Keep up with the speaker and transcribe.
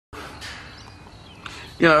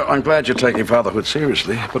You know, I'm glad you're taking fatherhood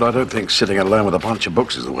seriously, but I don't think sitting alone with a bunch of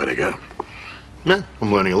books is the way to go. No,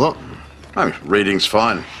 I'm learning a lot. I mean, reading's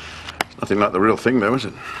fine. Nothing like the real thing, though, is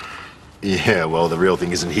it? Yeah, well, the real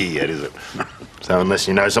thing isn't here yet, is it? So unless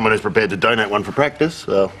you know someone who's prepared to donate one for practice,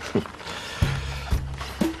 well...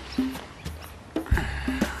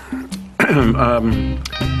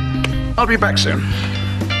 I'll be back soon.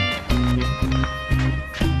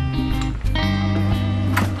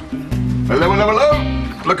 Hello, hello, hello.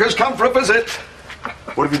 Look who's come for a visit.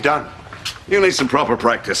 What have you done? You need some proper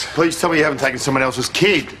practice. Please tell me you haven't taken someone else's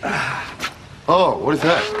kid. Oh, what is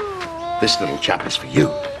that? This little chap is for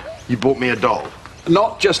you. You bought me a doll.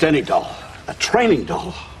 Not just any doll. A training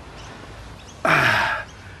doll.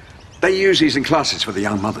 They use these in classes for the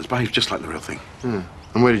young mothers. Behave just like the real thing.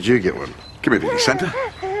 And where did you get one? Community centre.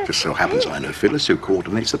 Just so happens I know Phyllis, who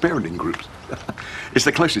coordinates the parenting groups. It's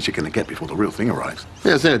the closest you're going to get before the real thing arrives.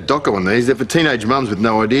 Yeah, I've seen a doco on these. They're for teenage mums with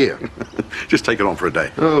no idea. Just take it on for a day.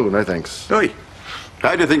 Oh, no thanks. Hey,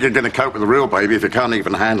 how do you think you're going to cope with the real baby if you can't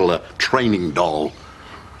even handle a training doll?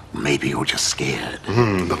 Maybe you're just scared.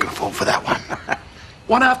 Not going to fall for that one.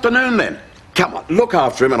 One afternoon, then. Come on, look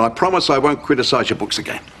after him, and I promise I won't criticise your books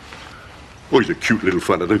again. Oh, he's a cute little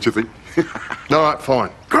fella, don't you think? All right, fine.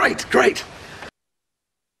 Great, great.